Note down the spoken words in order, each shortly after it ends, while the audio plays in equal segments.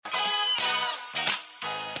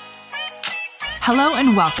Hello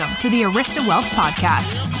and welcome to the Arista Wealth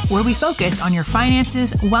Podcast, where we focus on your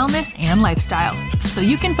finances, wellness, and lifestyle, so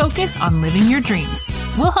you can focus on living your dreams.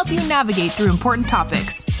 We'll help you navigate through important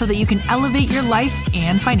topics so that you can elevate your life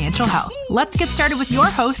and financial health. Let's get started with your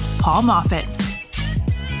host, Paul Moffitt.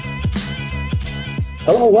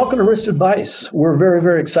 Hello, welcome to Arista Advice. We're very,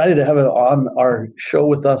 very excited to have on our show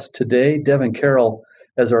with us today, Devin Carroll,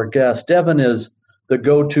 as our guest. Devin is the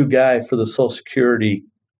go-to guy for the Social Security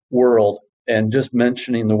world. And just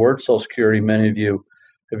mentioning the word Social Security, many of you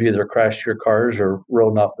have either crashed your cars or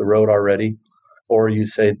rode off the road already, or you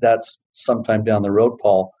say that's sometime down the road,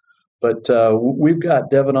 Paul. But we've got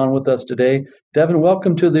Devin on with us today. Devin,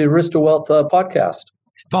 welcome to the Arista Wealth podcast.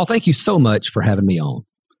 Paul, thank you so much for having me on.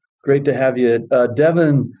 Great to have you.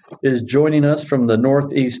 Devin is joining us from the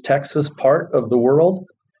Northeast Texas part of the world,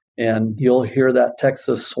 and you'll hear that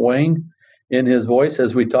Texas swing in his voice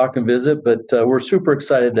as we talk and visit. But we're super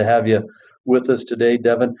excited to have you with us today,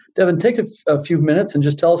 Devin. Devin, take a few minutes and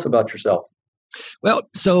just tell us about yourself. Well,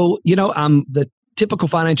 so, I'm the typical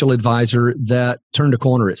financial advisor that turned a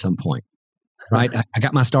corner at some point, right? I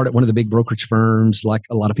got my start at one of the big brokerage firms like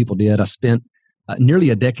a lot of people did. I spent nearly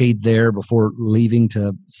a decade there before leaving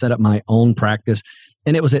to set up my own practice.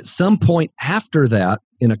 And it was at some point after that,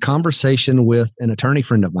 in a conversation with an attorney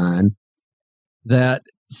friend of mine, that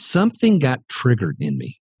something got triggered in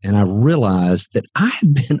me. And I realized that I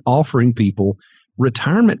had been offering people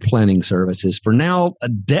retirement planning services for now a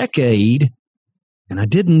decade, and I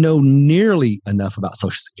didn't know nearly enough about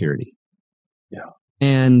Social Security. Yeah.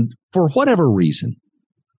 And for whatever reason,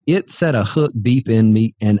 it set a hook deep in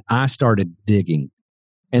me, and I started digging.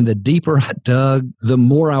 And the deeper I dug, the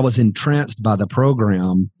more I was entranced by the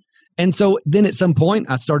program. And so then at some point,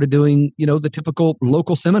 I started doing, the typical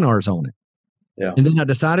local seminars on it. Yeah. And then I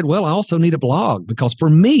decided, well, I also need a blog, because for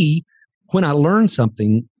me, when I learn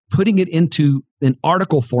something, putting it into an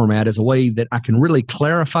article format is a way that I can really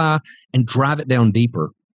clarify and drive it down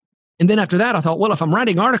deeper. And then after that, I thought, well, if I'm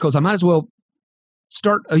writing articles, I might as well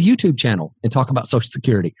start a YouTube channel and talk about Social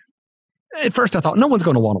Security. At first, I thought, no one's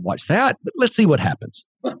going to want to watch that, but let's see what happens.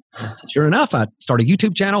 Sure enough, I started a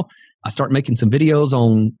YouTube channel. I started making some videos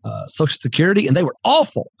on Social Security, and they were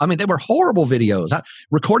awful. I mean, they were horrible videos.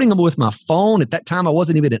 Recording them with my phone. At that time, I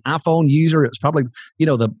wasn't even an iPhone user. It was probably,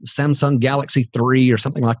 the Samsung Galaxy 3 or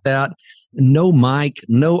something like that. No mic,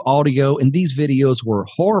 no audio, and these videos were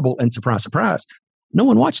horrible. And surprise, surprise, no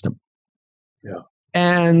one watched them. Yeah.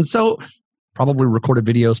 And so probably recorded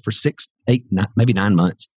videos for 6, 8, 9, maybe 9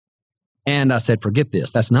 months. And I said, forget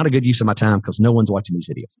this. That's not a good use of my time because no one's watching these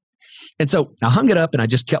videos. And so I hung it up and I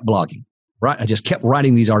just kept blogging, right? I just kept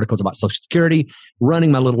writing these articles about Social Security,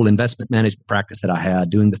 running my little investment management practice that I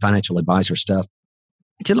had, doing the financial advisor stuff.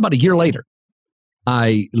 Until about a year later,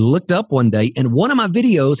 I looked up one day and one of my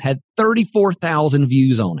videos had 34,000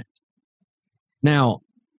 views on it. Now,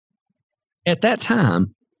 at that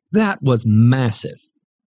time, that was massive.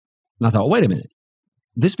 And I thought, wait a minute.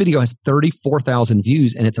 This video has 34,000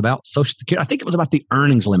 views and it's about Social Security. I think it was about the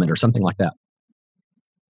earnings limit or something like that.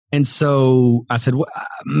 And so I said, well,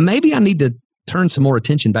 maybe I need to turn some more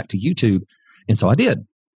attention back to YouTube. And so I did.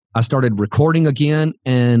 I started recording again.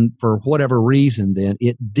 And for whatever reason, then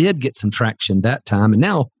it did get some traction that time. And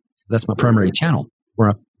now that's my primary channel where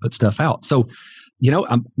I put stuff out. So,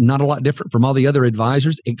 I'm not a lot different from all the other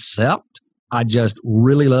advisors, except I just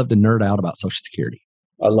really love to nerd out about Social Security.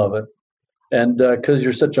 I love it. And because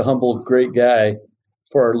you're such a humble, great guy,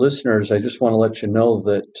 for our listeners, I just want to let you know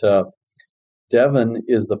that Devin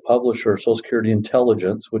is the publisher of Social Security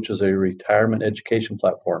Intelligence, which is a retirement education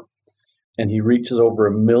platform. And he reaches over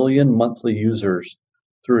 1 million monthly users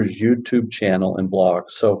through his YouTube channel and blog.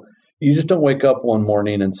 So you just don't wake up one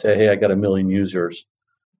morning and say, hey, I got 1 million users.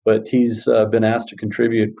 But he's been asked to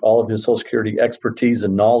contribute all of his Social Security expertise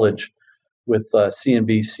and knowledge with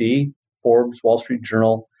CNBC, Forbes, Wall Street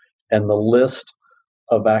Journal, and the list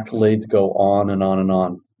of accolades go on and on and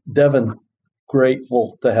on. Devin,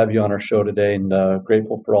 grateful to have you on our show today, and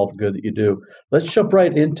grateful for all the good that you do. Let's jump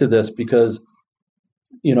right into this because,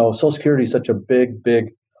 Social Security is such a big,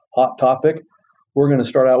 big, hot topic. We're going to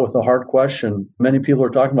start out with a hard question. Many people are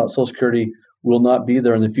talking about Social Security will not be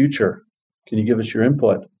there in the future. Can you give us your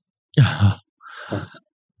input?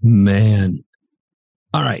 Man.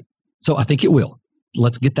 All right. So I think it will.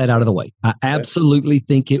 Let's get that out of the way. I absolutely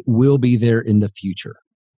think it will be there in the future.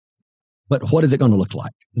 But what is it going to look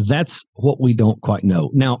like? That's what we don't quite know.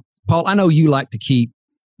 Now, Paul, I know you like to keep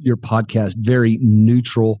your podcast very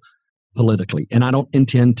neutral politically, and I don't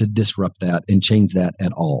intend to disrupt that and change that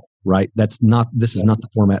at all, right? This is not the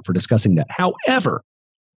format for discussing that. However,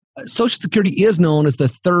 Social Security is known as the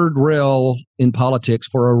third rail in politics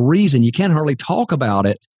for a reason. You can't hardly talk about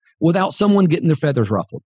it without someone getting their feathers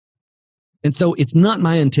ruffled. And so it's not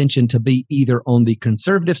my intention to be either on the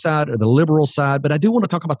conservative side or the liberal side, but I do want to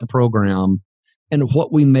talk about the program and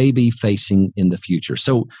what we may be facing in the future.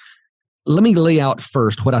 So let me lay out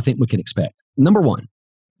first what I think we can expect. Number one,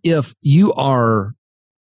 if you are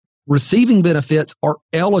receiving benefits or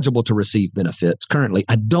eligible to receive benefits currently,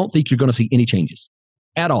 I don't think you're going to see any changes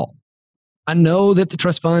at all. I know that the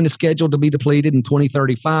trust fund is scheduled to be depleted in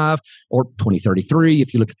 2035 or 2033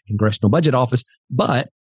 if you look at the Congressional Budget Office, but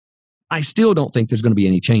I still don't think there's going to be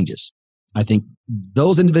any changes. I think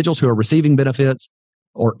those individuals who are receiving benefits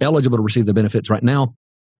or eligible to receive the benefits right now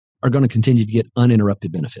are going to continue to get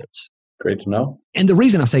uninterrupted benefits. Great to know. And the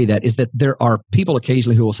reason I say that is that there are people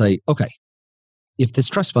occasionally who will say, okay, if this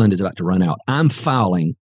trust fund is about to run out, I'm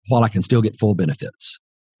filing while I can still get full benefits.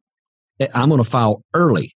 I'm going to file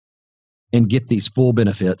early and get these full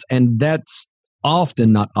benefits. And that's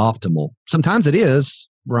often not optimal. Sometimes it is,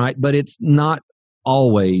 right? But it's not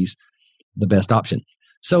always the best option.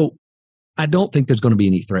 So I don't think there's going to be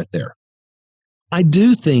any threat there. I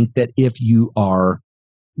do think that if you are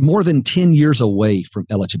more than 10 years away from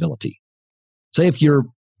eligibility, say if you're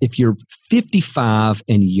 55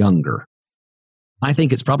 and younger, I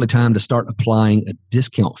think it's probably time to start applying a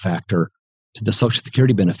discount factor to the Social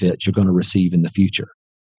Security benefits you're going to receive in the future.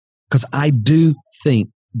 Because I do think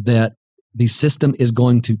that the system is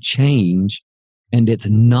going to change and it's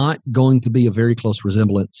not going to be a very close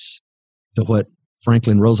resemblance to what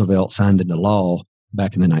Franklin Roosevelt signed into law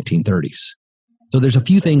back in the 1930s. So there's a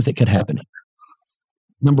few things that could happen.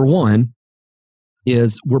 Number one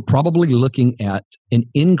is we're probably looking at an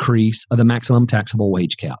increase of the maximum taxable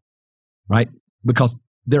wage cap, right? Because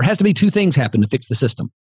there has to be two things happen to fix the system.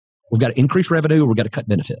 We've got to increase revenue or we've got to cut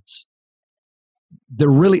benefits. There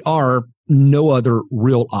really are no other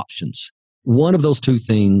real options. One of those two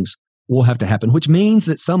things will have to happen, which means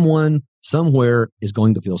that someone somewhere is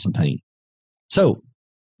going to feel some pain. So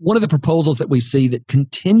one of the proposals that we see that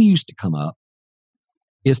continues to come up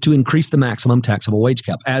is to increase the maximum taxable wage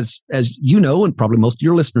cap. As you know, and probably most of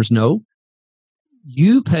your listeners know,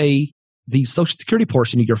 you pay the Social Security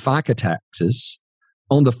portion of your FICA taxes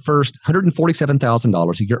on the first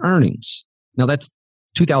 $147,000 of your earnings. Now that's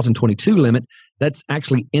 2022 limit. That's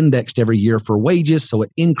actually indexed every year for wages, so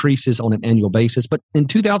it increases on an annual basis. But in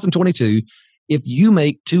 2022, if you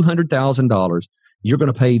make $200,000, you're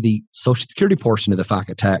going to pay the Social Security portion of the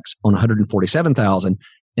FICA tax on $147,000,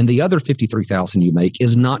 and the other $53,000 you make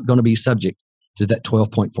is not going to be subject to that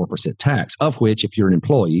 12.4% tax, of which, if you're an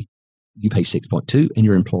employee, you pay 6.2% and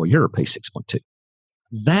your employer pays 6.2%.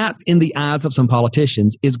 That, in the eyes of some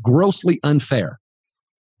politicians, is grossly unfair.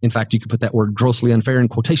 In fact, you could put that word grossly unfair in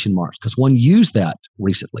quotation marks because one used that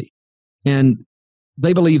recently. And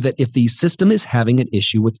they believe that if the system is having an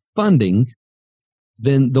issue with funding,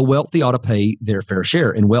 then the wealthy ought to pay their fair share,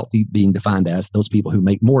 and wealthy being defined as those people who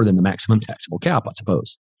make more than the maximum taxable cap, I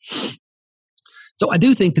suppose. So I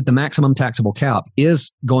do think that the maximum taxable cap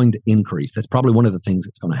is going to increase. That's probably one of the things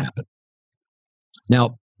that's going to happen.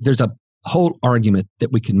 Now, there's a whole argument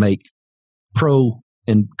that we can make pro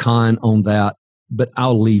and con on that, but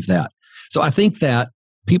I'll leave that. So I think that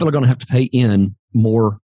people are going to have to pay in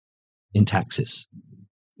more in taxes.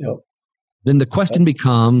 Yep. Then the question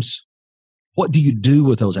becomes, what do you do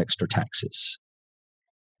with those extra taxes?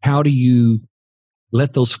 How do you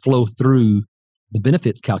let those flow through the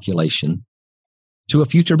benefits calculation to a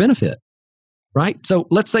future benefit? Right? So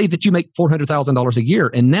let's say that you make $400,000 a year,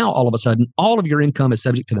 and now all of a sudden, all of your income is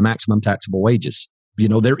subject to the maximum taxable wages. You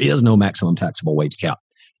know, there is no maximum taxable wage cap.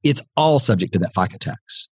 It's all subject to that FICA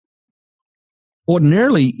tax.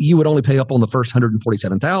 Ordinarily, you would only pay up on the first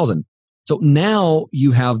 $147,000. So now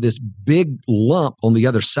you have this big lump on the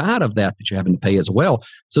other side of that you're having to pay as well.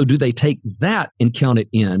 So do they take that and count it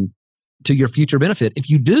in to your future benefit? If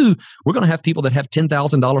you do, we're going to have people that have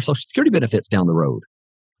 $10,000 Social Security benefits down the road.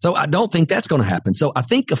 So I don't think that's going to happen. So I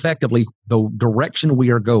think effectively the direction we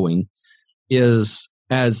are going is,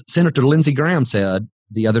 as Senator Lindsey Graham said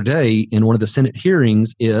the other day in one of the Senate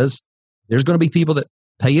hearings, is there's going to be people that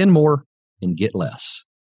pay in more and get less.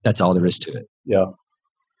 That's all there is to it. Yeah.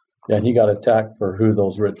 Yeah, and he got attacked for who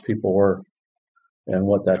those rich people were and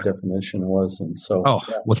what that definition was. And so,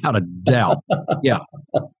 without a doubt. Yeah.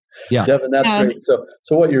 Yeah. Devin, that's great.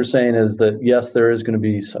 So what you're saying is that, yes, there is going to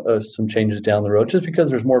be some changes down the road just because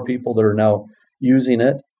there's more people that are now using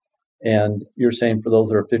it. And you're saying for those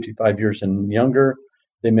that are 55 years and younger,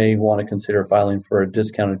 they may want to consider filing for a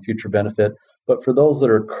discounted future benefit. But for those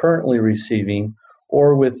that are currently receiving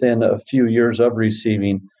or within a few years of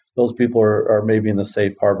receiving, those people are maybe in the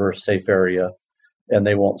safe harbor, safe area, and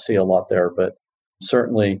they won't see a lot there. But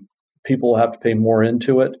certainly people will have to pay more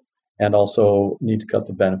into it and also need to cut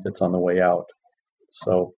the benefits on the way out.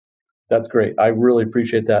 So that's great. I really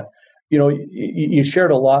appreciate that. You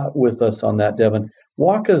shared a lot with us on that, Devin.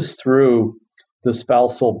 Walk us through the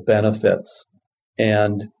spousal benefits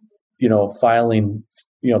and, filing,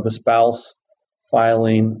 the spouse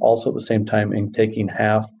filing also at the same time and taking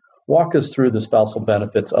half. Walk us through the spousal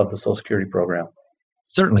benefits of the Social Security program.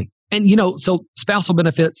 Certainly. And, so spousal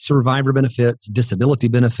benefits, survivor benefits, disability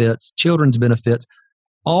benefits, children's benefits,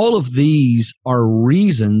 all of these are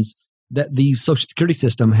reasons that the Social Security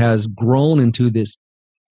system has grown into this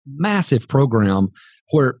massive program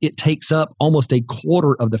where it takes up almost a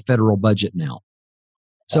quarter of the federal budget now.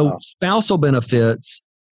 So wow. Spousal benefits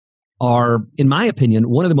are, in my opinion,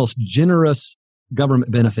 one of the most generous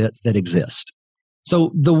government benefits that exist.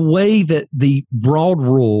 So the way that the broad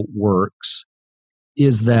rule works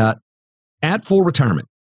is that at full retirement,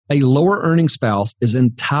 a lower earning spouse is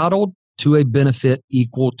entitled to a benefit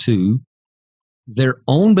equal to their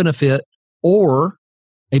own benefit or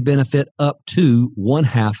a benefit up to one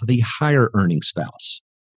half of the higher earning spouse.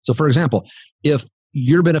 So for example, if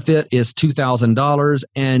your benefit is $2,000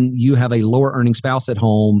 and you have a lower earning spouse at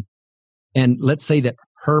home, and let's say that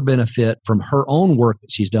her benefit from her own work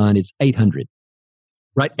that she's done is $800,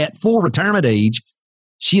 right? At full retirement age,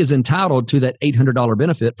 she is entitled to that $800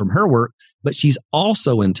 benefit from her work, but she's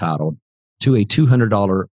also entitled to a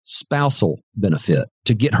 $200 spousal benefit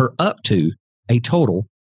to get her up to a total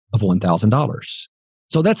of $1,000.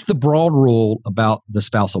 So that's the broad rule about the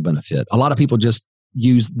spousal benefit. A lot of people just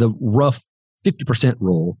use the rough 50%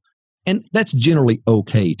 rule, and that's generally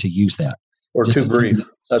okay to use that. Or too brief.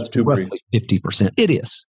 That's too brief. 50%.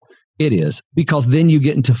 It is, because then you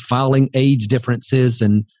get into filing age differences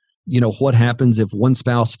and what happens if one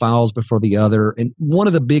spouse files before the other. And one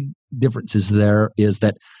of the big differences there is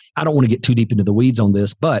that I don't want to get too deep into the weeds on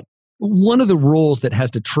this, but one of the rules that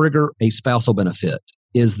has to trigger a spousal benefit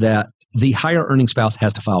is that the higher earning spouse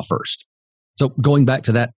has to file first. So going back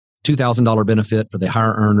to that $2,000 benefit for the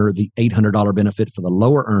higher earner, the $800 benefit for the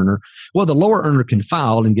lower earner. Well, the lower earner can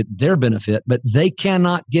file and get their benefit, but they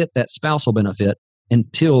cannot get that spousal benefit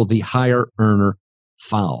until the higher earner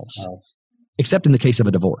files, except in the case of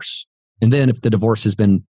a divorce. And then if the divorce has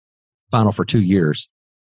been final for 2 years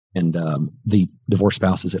and the divorced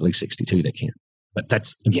spouse is at least 62, they can. But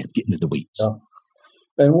that's, again, getting into the weeds. Yeah.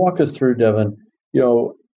 And walk us through, Devin,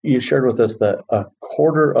 you shared with us that a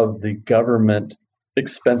quarter of the government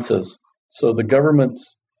expenses. So the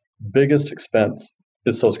government's biggest expense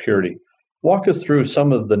is Social Security. Walk us through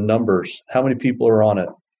some of the numbers. How many people are on it?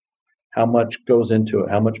 How much goes into it?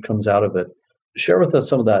 How much comes out of it? Share with us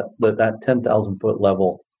some of that 10,000 foot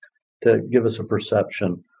level to give us a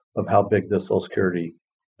perception of how big the Social Security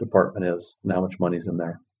department is and how much money's in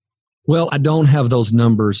there. Well, I don't have those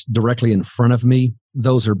numbers directly in front of me.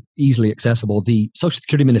 Those are easily accessible. The Social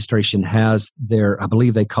Security Administration has their, I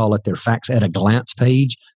believe they call it their facts at a glance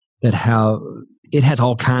page that it has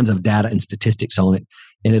all kinds of data and statistics on it,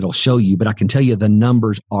 and it'll show you. But I can tell you the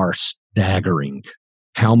numbers are staggering,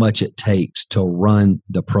 how much it takes to run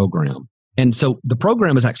the program. And so the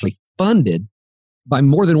program is actually funded by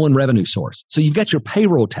more than one revenue source. So you've got your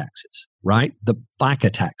payroll taxes, right? The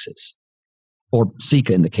FICA taxes, or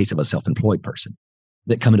SECA in the case of a self-employed person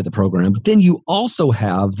that come into the program. But then you also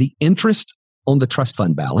have the interest on the trust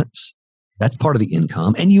fund balance. That's part of the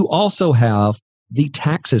income. And you also have the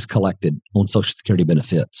taxes collected on Social Security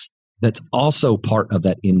benefits. That's also part of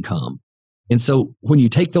that income. And so when you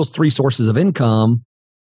take those three sources of income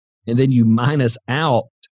and then you minus out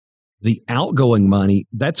the outgoing money,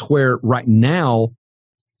 that's where right now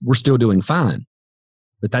we're still doing fine.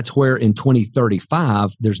 But that's where in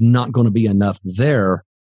 2035, there's not going to be enough there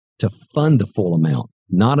to fund the full amount.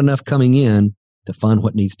 Not enough coming in to fund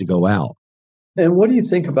what needs to go out. And what do you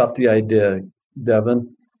think about the idea,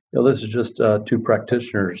 Devin? This is just two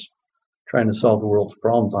practitioners trying to solve the world's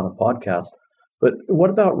problems on a podcast. But what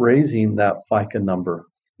about raising that FICA number,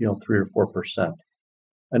 3 or 4%?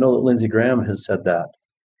 I know that Lindsey Graham has said that.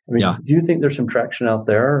 I mean, Do you think there's some traction out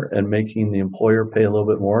there and making the employer pay a little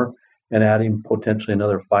bit more and adding potentially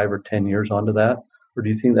another 5 or 10 years onto that? Or do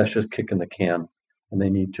you think that's just kicking the can and they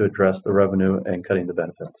need to address the revenue and cutting the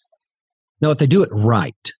benefits? No, if they do it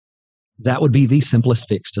right, that would be the simplest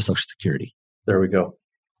fix to Social Security. There we go.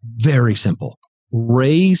 Very simple.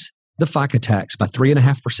 Raise the FICA tax by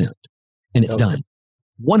 3.5%, and it's done.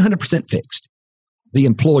 100% fixed. The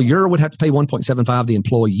employer would have to pay 1.75. The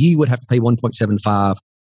employee would have to pay 1.75,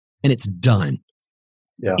 and it's done.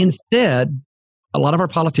 Yeah. Instead, a lot of our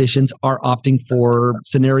politicians are opting for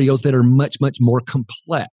scenarios that are much, much more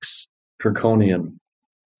complex. Draconian.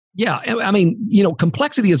 Yeah. I mean,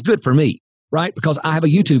 complexity is good for me, right? Because I have a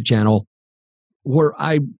YouTube channel where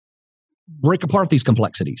I break apart these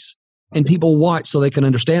complexities and people watch so they can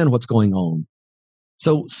understand what's going on.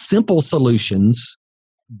 So simple solutions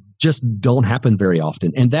just don't happen very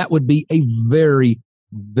often. And that would be a very,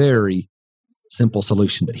 very simple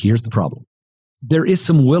solution. But here's the problem. There is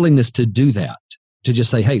some willingness to do that, to just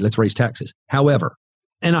say, hey, let's raise taxes. However,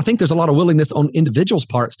 and I think there's a lot of willingness on individuals'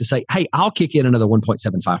 parts to say, hey, I'll kick in another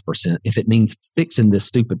 1.75% if it means fixing this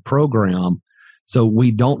stupid program so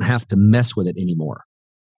we don't have to mess with it anymore.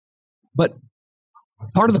 But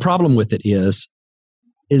part of the problem with it is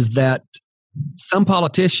that some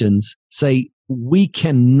politicians say we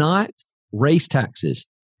cannot raise taxes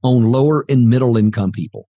on lower and middle income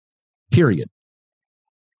people, period.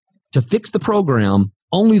 To fix the program,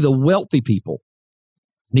 only the wealthy people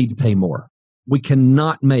need to pay more. We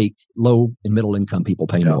cannot make low and middle income people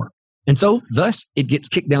pay more. And so thus it gets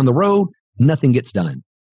kicked down the road. Nothing gets done.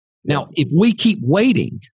 Now, if we keep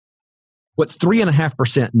waiting, what's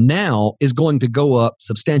 3.5% now is going to go up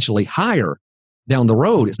substantially higher down the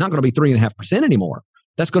road. It's not going to be 3.5% anymore.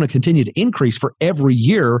 That's going to continue to increase for every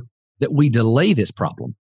year that we delay this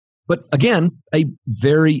problem. But again, a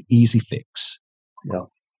very easy fix. Yeah.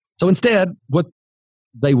 So instead, what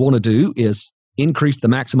they want to do is increase the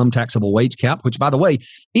maximum taxable wage cap, which, by the way,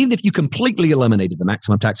 even if you completely eliminated the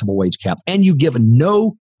maximum taxable wage cap and you give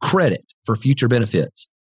no credit for future benefits,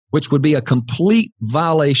 which would be a complete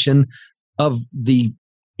violation of the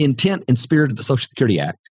intent and spirit of the Social Security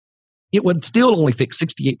Act, it would still only fix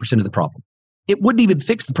 68% of the problem. It wouldn't even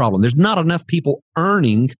fix the problem. There's not enough people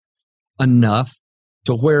earning enough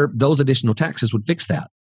to where those additional taxes would fix that.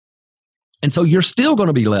 And so you're still going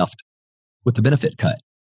to be left with the benefit cut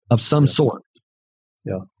of some sort.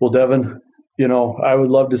 Yeah. Well, Devin, I would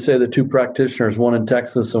love to say the two practitioners, one in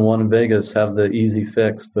Texas and one in Vegas, have the easy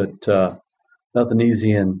fix, but nothing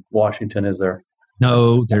easy in Washington, is there?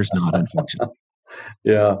 No, there's not, unfortunately.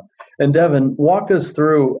 Yeah. And Devin, walk us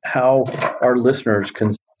through how our listeners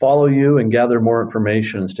can follow you and gather more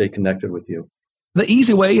information and stay connected with you. The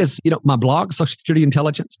easy way is, my blog,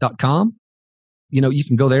 socialsecurityintelligence.com. You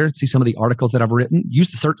can go there and see some of the articles that I've written.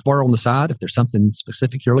 Use the search bar on the side if there's something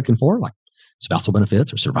specific you're looking for, like spousal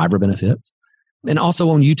benefits or survivor benefits. And also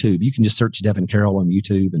on YouTube, you can just search Devin Carroll on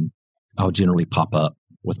YouTube and I'll generally pop up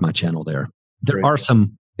with my channel there. There are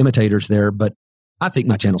some imitators there, but I think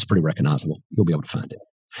my channel's pretty recognizable. You'll be able to find it.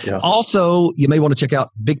 Yeah. Also, you may want to check out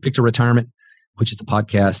Big Picture Retirement, which is a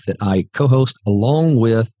podcast that I co-host along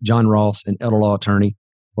with John Ross, an elder law attorney,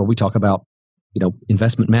 where we talk about,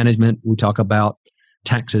 investment management. We talk about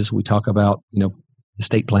taxes. We talk about,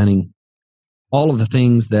 estate planning, all of the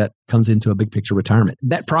things that comes into a big picture retirement.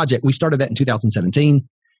 That project, we started that in 2017.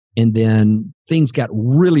 And then things got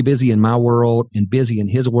really busy in my world and busy in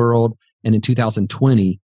his world. And in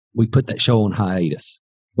 2020, we put that show on hiatus.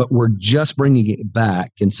 But we're just bringing it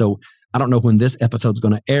back. And so I don't know when this episode's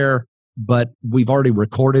going to air, but we've already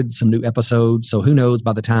recorded some new episodes. So who knows,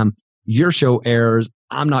 by the time your show airs,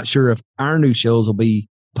 I'm not sure if our new shows will be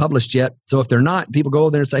published yet. So if they're not, people go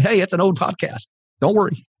there and say, hey, it's an old podcast. Don't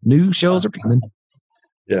worry. New shows are coming.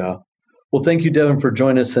 Yeah. Well, thank you, Devin, for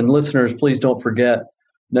joining us. And listeners, please don't forget,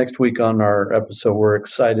 next week on our episode, we're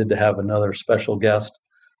excited to have another special guest,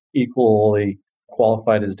 equally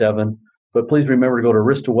qualified as Devin. But please remember to go to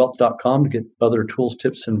aristawealth.com to get other tools,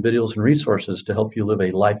 tips, and videos and resources to help you live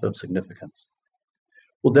a life of significance.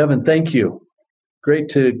 Well, Devin, thank you. Great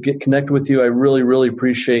to get connected with you. I really, really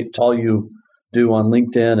appreciate all you do on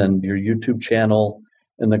LinkedIn and your YouTube channel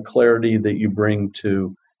and the clarity that you bring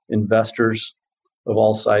to investors of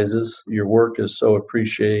all sizes. Your work is so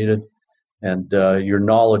appreciated and your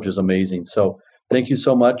knowledge is amazing. So thank you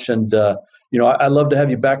so much. And I'd love to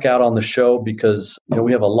have you back out on the show because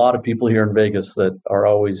we have a lot of people here in Vegas that are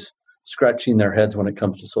always scratching their heads when it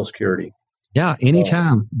comes to Social Security. Yeah,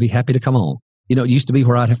 anytime. Be happy to come on. It used to be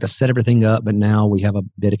where I'd have to set everything up, but now we have a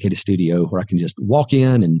dedicated studio where I can just walk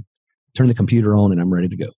in and turn the computer on and I'm ready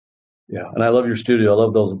to go. Yeah, and I love your studio. I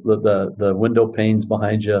love those the window panes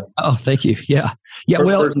behind you. Oh, thank you. Yeah.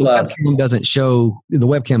 Well, the webcam doesn't show. The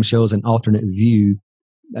webcam shows an alternate view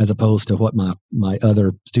as opposed to what my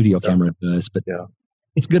other studio camera does. But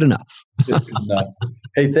it's good enough. It's good enough.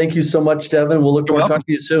 Hey, thank you so much, Devin. We'll look forward to talking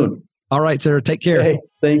to you soon. All right, sir. Take care. Hey,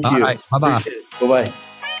 thank you. All right. Bye-bye.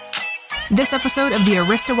 Bye-bye. This episode of the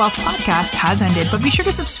Arista Wealth Podcast has ended, but be sure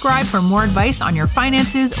to subscribe for more advice on your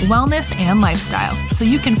finances, wellness, and lifestyle so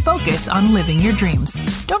you can focus on living your dreams.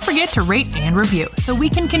 Don't forget to rate and review so we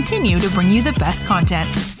can continue to bring you the best content.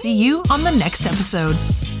 See you on the next episode.